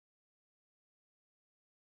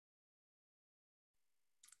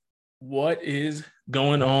What is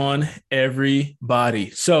going on, everybody?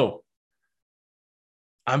 So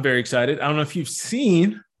I'm very excited. I don't know if you've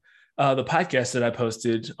seen the podcast that I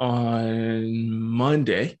posted on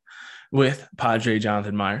Monday with Padre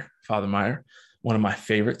Jonathan Meyer, Father Meyer, one of my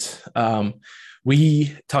favorites.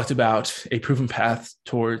 We talked about a proven path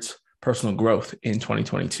towards personal growth in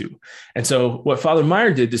 2022. And so what Father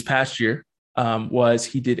Meyer did this past year was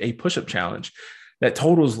he did a push-up challenge that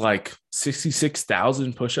totals like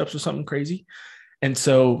 66,000 push-ups or something crazy. And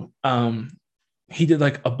so he did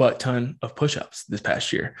like a butt ton of push-ups this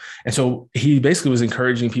past year. And so he basically was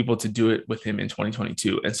encouraging people to do it with him in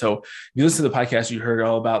 2022. And so if you listen to the podcast, you heard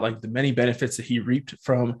all about like the many benefits that he reaped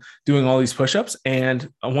from doing all these push-ups. And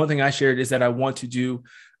one thing I shared is that I want to do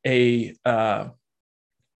a kind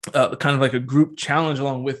of like a group challenge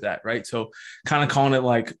along with that, right? So kind of calling it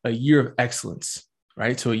like a year of excellence,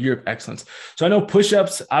 right? So a year of excellence. So I know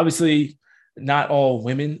push-ups, obviously not all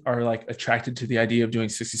women are like attracted to the idea of doing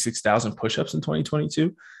 66,000 push-ups in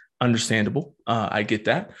 2022. Understandable. I get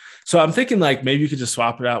that. So I'm thinking like maybe you could just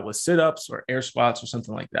swap it out with sit-ups or air squats or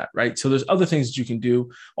something like that, right? So there's other things that you can do,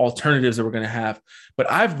 alternatives that we're going to have. But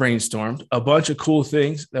I've brainstormed a bunch of cool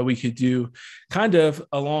things that we could do kind of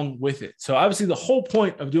along with it. So obviously the whole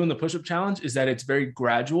point of doing the push-up challenge is that it's very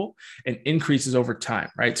gradual and increases over time,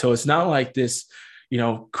 right? So it's not like this,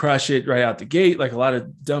 crush it right out the gate, like a lot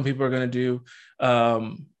of dumb people are going to do.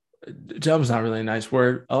 Dumb is not really a nice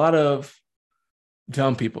word. A lot of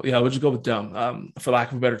dumb people, we'll just go with dumb, for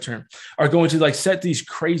lack of a better term, are going to like set these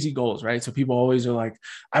crazy goals, right? So people always are like,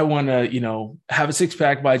 I want to, have a six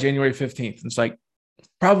pack by January 15th. And it's like,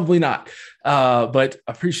 probably not, but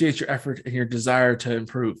appreciate your effort and your desire to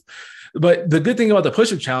improve. But the good thing about the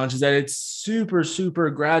push-up challenge is that it's super, super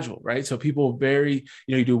gradual, right? So people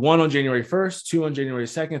you do one on January 1st, two on January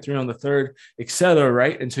 2nd, three on the 3rd, et cetera,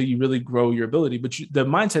 right? Until you really grow your ability. But the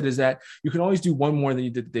mindset is that you can always do one more than you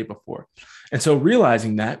did the day before. And so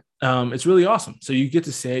realizing that, it's really awesome. So you get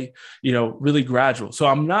to say, really gradual. So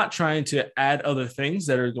I'm not trying to add other things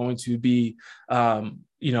that are going to be,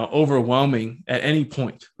 overwhelming at any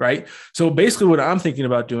point, right? So basically what I'm thinking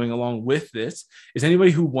about doing along with this is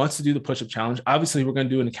anybody who wants to do the push-up challenge, obviously we're going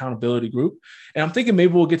to do an accountability group. And I'm thinking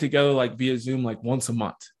maybe we'll get together like via Zoom, like once a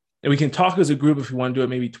month. And we can talk as a group if we want to do it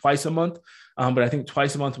maybe twice a month. But I think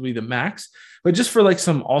twice a month will be the max. But just for like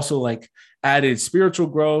some also like added spiritual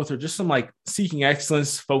growth or just some like seeking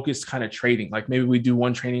excellence focused kind of trading. Like maybe we do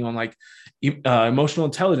one training on like emotional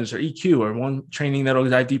intelligence or EQ, or one training that'll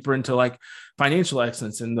dive deeper into like financial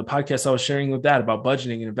excellence. And the podcast I was sharing with that about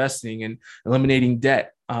budgeting and investing and eliminating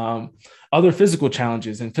debt, other physical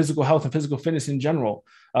challenges and physical health and physical fitness in general,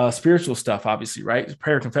 spiritual stuff, obviously, right?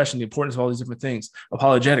 Prayer, confession, the importance of all these different things,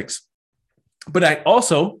 apologetics. But I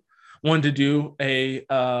also wanted to do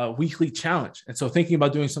a weekly challenge. And so thinking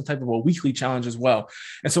about doing some type of a weekly challenge as well.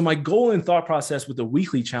 And so my goal and thought process with the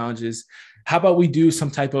weekly challenge is, how about we do some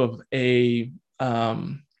type of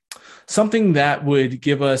something that would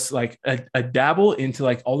give us like a dabble into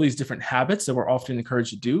like all these different habits that we're often encouraged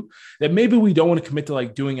to do that maybe we don't want to commit to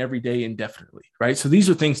like doing every day indefinitely, right? So these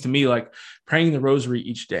are things to me like praying the rosary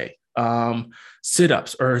each day,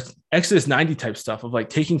 sit-ups or Exodus 90 type stuff of like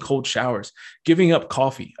taking cold showers, giving up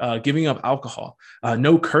coffee, giving up alcohol,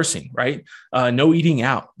 no cursing, right? No eating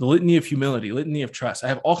out, the litany of humility, litany of trust. I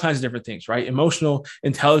have all kinds of different things, right? Emotional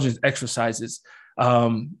intelligence exercises,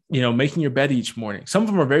 making your bed each morning. Some of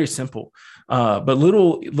them are very simple, but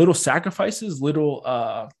little sacrifices,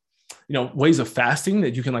 little, ways of fasting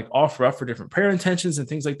that you can like offer up for different prayer intentions and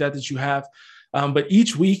things like that you have. But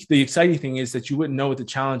each week, the exciting thing is that you wouldn't know what the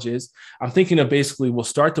challenge is. I'm thinking of basically we'll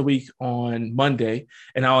start the week on Monday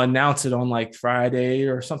and I'll announce it on like Friday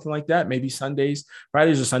or something like that, maybe Fridays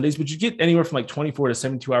or Sundays, but you get anywhere from like 24 to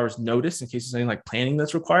 72 hours notice in case there's any like planning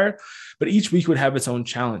that's required. But each week would have its own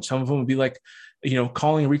challenge. Some of them would be like,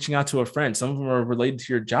 calling and reaching out to a friend. Some of them are related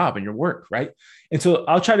to your job and your work, right? And so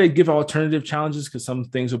I'll try to give alternative challenges because some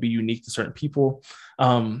things will be unique to certain people,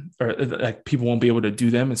 or like people won't be able to do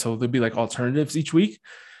them. And so there'll be like alternatives each week.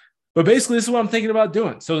 But basically, this is what I'm thinking about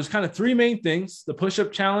doing. So there's kind of three main things: the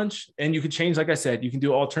push-up challenge, and you can change, like I said, you can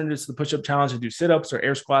do alternatives to the push-up challenge and do sit-ups or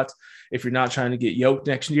air squats if you're not trying to get yoked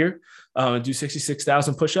next year, and do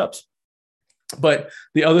 66,000 push-ups. But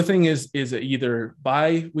the other thing is either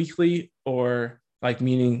bi-weekly or like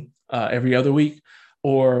meaning every other week,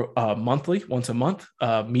 or monthly, once a month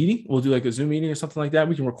meeting. We'll do like a Zoom meeting or something like that.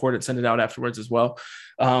 We can record it, send it out afterwards as well.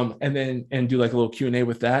 And do like a little Q&A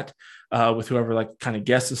with that, with whoever like kind of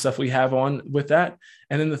guests and stuff we have on with that.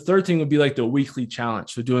 And then the third thing would be like the weekly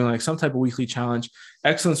challenge. So doing like some type of weekly challenge,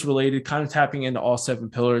 excellence related, kind of tapping into all 7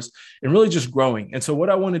 pillars and really just growing. And so what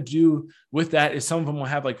I want to do with that is some of them will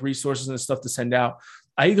have like resources and stuff to send out.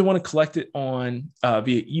 I either want to collect it on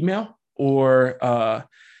via email or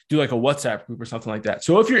do like a WhatsApp group or something like that.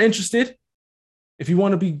 So if you're interested, if you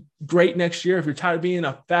want to be great next year, if you're tired of being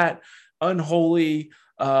a fat, unholy,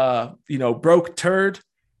 broke turd,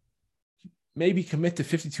 maybe commit to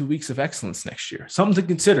 52 weeks of excellence next year. Something to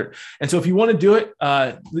consider. And so if you want to do it,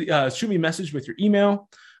 shoot me a message with your email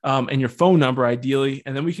and your phone number, ideally.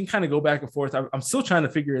 And then we can kind of go back and forth. I'm still trying to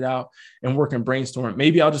figure it out and work and brainstorm.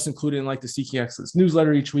 Maybe I'll just include it in like the Seeking Excellence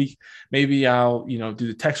newsletter each week. Maybe I'll, do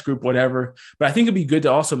the text group, whatever. But I think it'd be good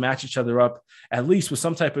to also match each other up, at least with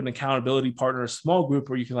some type of an accountability partner, a small group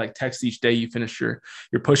where you can like text each day you finish your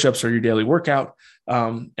push-ups or your daily workout.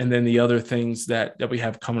 And then the other things that we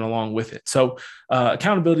have coming along with it. So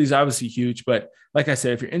accountability is obviously huge. But like I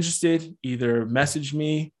said, if you're interested, either message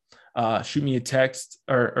me, shoot me a text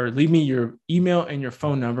or leave me your email and your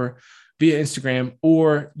phone number via Instagram,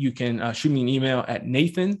 or you can shoot me an email at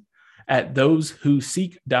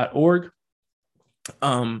nathan@thosewhoseek.org.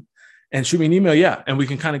 And shoot me an email. Yeah. And we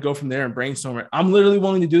can kind of go from there and brainstorm it. I'm literally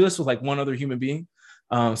willing to do this with like one other human being.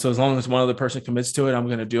 So as long as one other person commits to it, I'm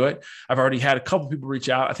going to do it. I've already had a couple people reach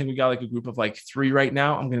out. I think we got like a group of like 3 right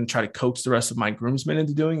now. I'm going to try to coax the rest of my groomsmen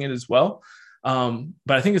into doing it as well. But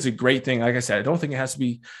I think it's a great thing. Like I said, I don't think it has to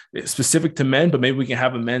be specific to men, but maybe we can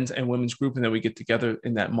have a men's and women's group, and then we get together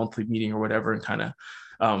in that monthly meeting or whatever and kind of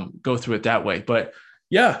go through it that way. But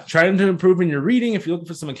yeah, trying to improve in your reading. If you're looking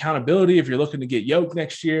for some accountability, if you're looking to get yoked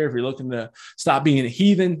next year, if you're looking to stop being a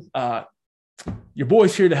heathen, your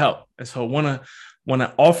boy's here to help. And so want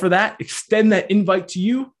to offer that, extend that invite to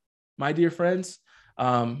you, my dear friends.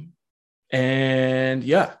 And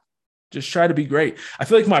yeah, just try to be great. I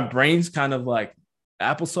feel like my brain's kind of like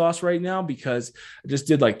applesauce right now because I just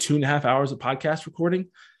did like 2.5 hours of podcast recording,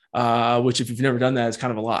 which if you've never done that is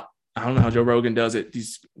kind of a lot. I don't know how Joe Rogan does it.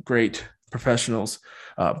 These great professionals,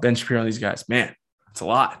 Ben Shapiro and these guys, man, it's a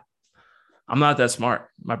lot. I'm not that smart.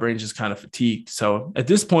 My brain's just kind of fatigued. So at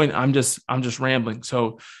this point, I'm just rambling.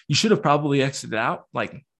 So you should have probably exited out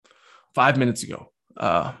like 5 minutes ago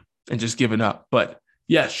and just given up. But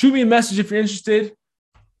yeah, shoot me a message if you're interested.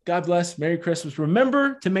 God bless. Merry Christmas.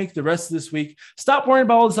 Remember to make the rest of this week. Stop worrying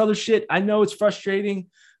about all this other shit. I know it's frustrating.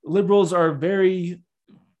 Liberals are very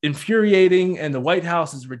infuriating and the White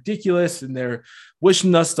House is ridiculous and they're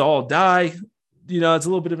wishing us to all die. It's a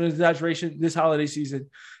little bit of an exaggeration this holiday season.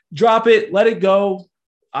 Drop it. Let it go.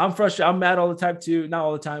 I'm frustrated. I'm mad all the time too. Not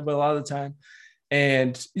all the time, but a lot of the time.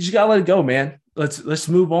 And you just got to let it go, man. Let's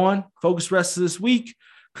move on. Focus the rest of this week.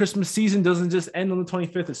 Christmas season doesn't just end on the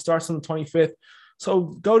 25th. It starts on the 25th. So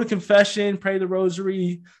go to confession, pray the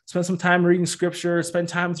rosary, spend some time reading scripture, spend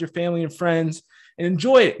time with your family and friends, and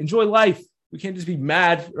enjoy it. Enjoy life. We can't just be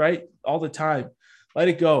mad, right, all the time. Let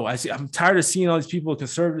it go. I'm tired of seeing all these people,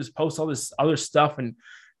 conservatives, post all this other stuff and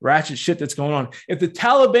ratchet shit that's going on. If the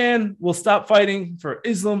Taliban will stop fighting for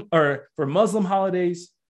Islam or for Muslim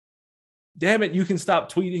holidays, damn it, you can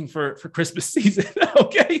stop tweeting for Christmas season.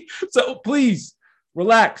 Okay? So please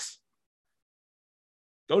relax.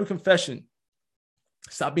 Go to confession.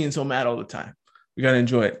 Stop being so mad all the time. We got to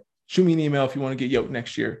enjoy it. Shoot me an email if you want to get yoked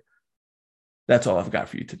next year. That's all I've got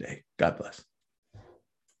for you today. God bless.